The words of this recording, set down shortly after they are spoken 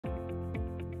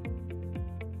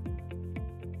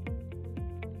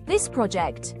This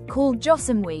project, called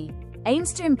JOSAMWI,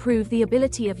 aims to improve the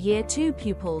ability of Year 2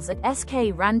 pupils at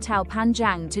SK Rantau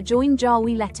Panjang to join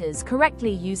Jawi letters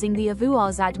correctly using the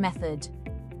AVUZARZAD method.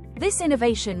 This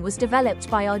innovation was developed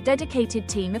by our dedicated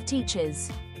team of teachers.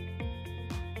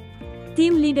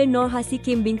 Team leader Nur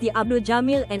Hasikim Binti Abdul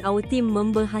Jamil and our team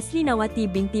member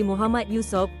Haslinawati Binti Mohamad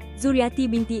Yusop, Zuriati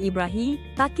Binti Ibrahim,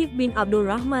 Thaqif bin Abdul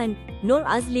Rahman, Nur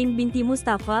Azlin Binti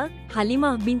Mustapha,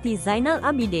 Halimah Binti Zainal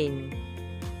Abidin.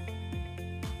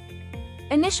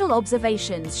 Initial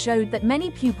observations showed that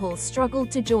many pupils struggled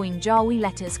to join Jawi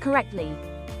letters correctly.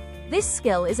 This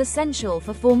skill is essential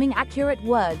for forming accurate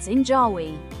words in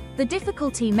Jawi. The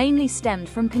difficulty mainly stemmed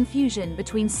from confusion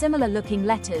between similar-looking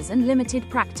letters and limited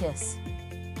practice.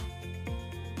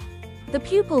 The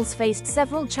pupils faced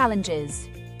several challenges: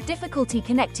 difficulty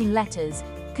connecting letters,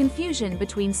 confusion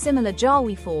between similar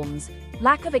Jawi forms,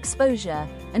 lack of exposure,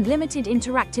 and limited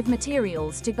interactive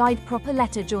materials to guide proper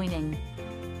letter joining.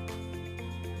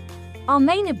 Our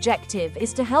main objective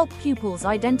is to help pupils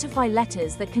identify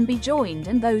letters that can be joined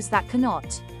and those that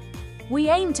cannot. We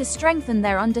aim to strengthen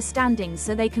their understanding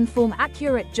so they can form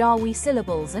accurate Jawi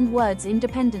syllables and words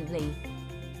independently.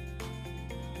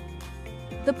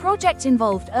 The project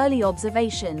involved early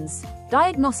observations,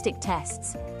 diagnostic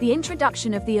tests, the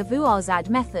introduction of the AVUZARZAD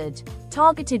method,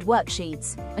 targeted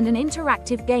worksheets, and an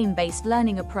interactive game-based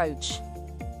learning approach.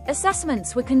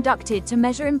 Assessments were conducted to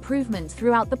measure improvement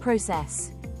throughout the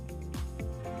process.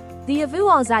 The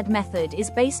AVUZARZAD method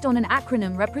is based on an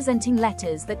acronym representing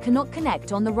letters that cannot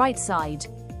connect on the right side: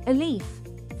 alif,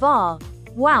 va,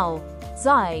 waw,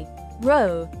 zai,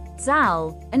 ro,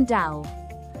 zal, and dal.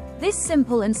 This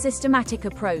simple and systematic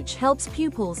approach helps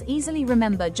pupils easily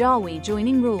remember Jawi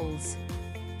joining rules.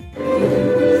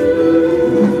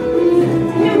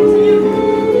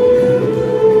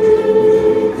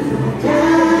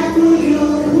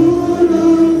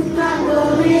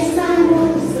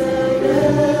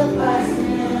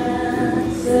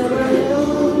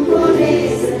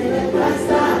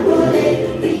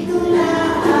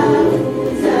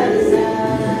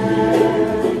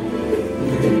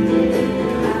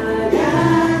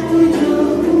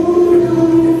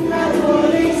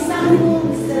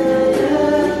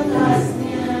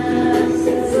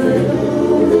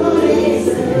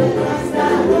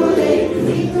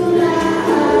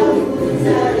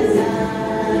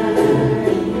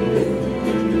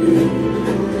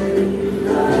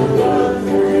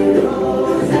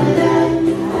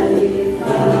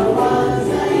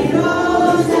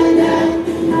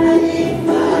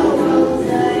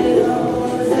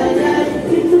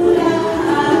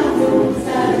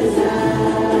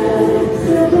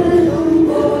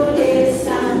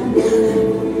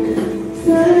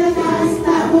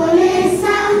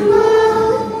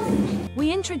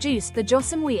 Introduced the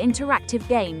JOSAMWI interactive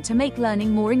game to make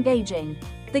learning more engaging.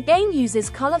 The game uses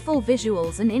colorful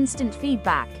visuals and instant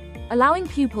feedback, allowing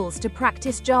pupils to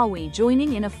practice Jawi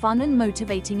joining in a fun and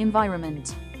motivating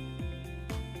environment.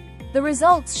 The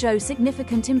results show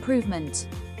significant improvement.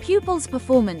 Pupils'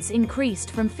 performance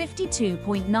increased from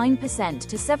 52.9%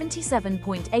 to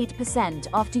 77.8%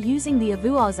 after using the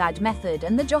AVUZARZAD method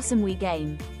and the JOSAMWI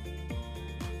game.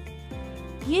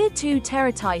 Year 2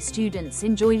 TERATAI students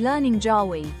enjoy learning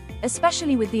Jawi,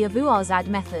 especially with the AVUZARZAD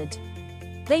method.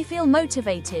 They feel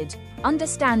motivated,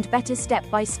 understand better step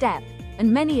by step,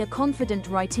 and many are confident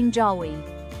writing Jawi.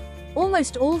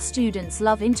 Almost all students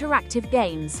love interactive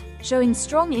games, showing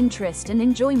strong interest and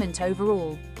enjoyment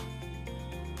overall.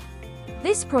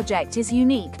 This project is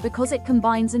unique because it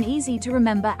combines an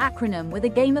easy-to-remember acronym with a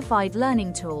gamified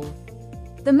learning tool.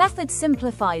 The method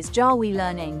simplifies Jawi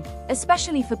learning,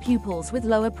 especially for pupils with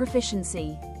lower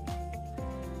proficiency.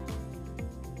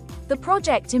 The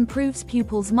project improves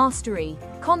pupils' mastery,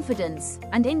 confidence,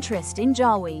 and interest in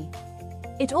Jawi.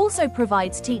 It also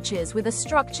provides teachers with a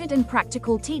structured and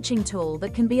practical teaching tool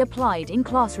that can be applied in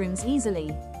classrooms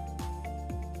easily.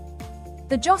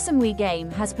 The JOSAMWI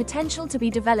game has potential to be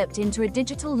developed into a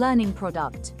digital learning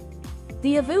product.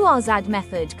 The AVUZARZAD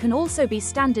method can also be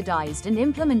standardized and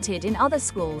implemented in other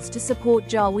schools to support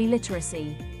Jawi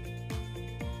literacy.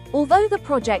 Although the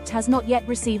project has not yet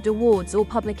received awards or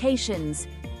publications,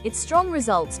 its strong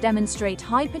results demonstrate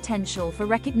high potential for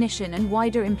recognition and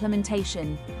wider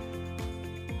implementation.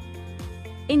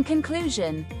 In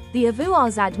conclusion, the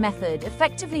AVUZARZAD method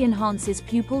effectively enhances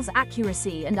pupils'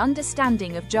 accuracy and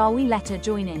understanding of Jawi letter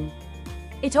joining.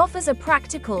 It offers a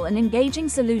practical and engaging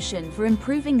solution for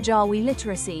improving Jawi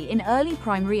literacy in early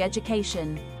primary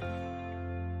education.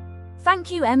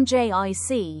 Thank you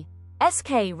MJIC,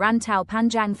 SK Rantau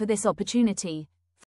Panjang for this opportunity.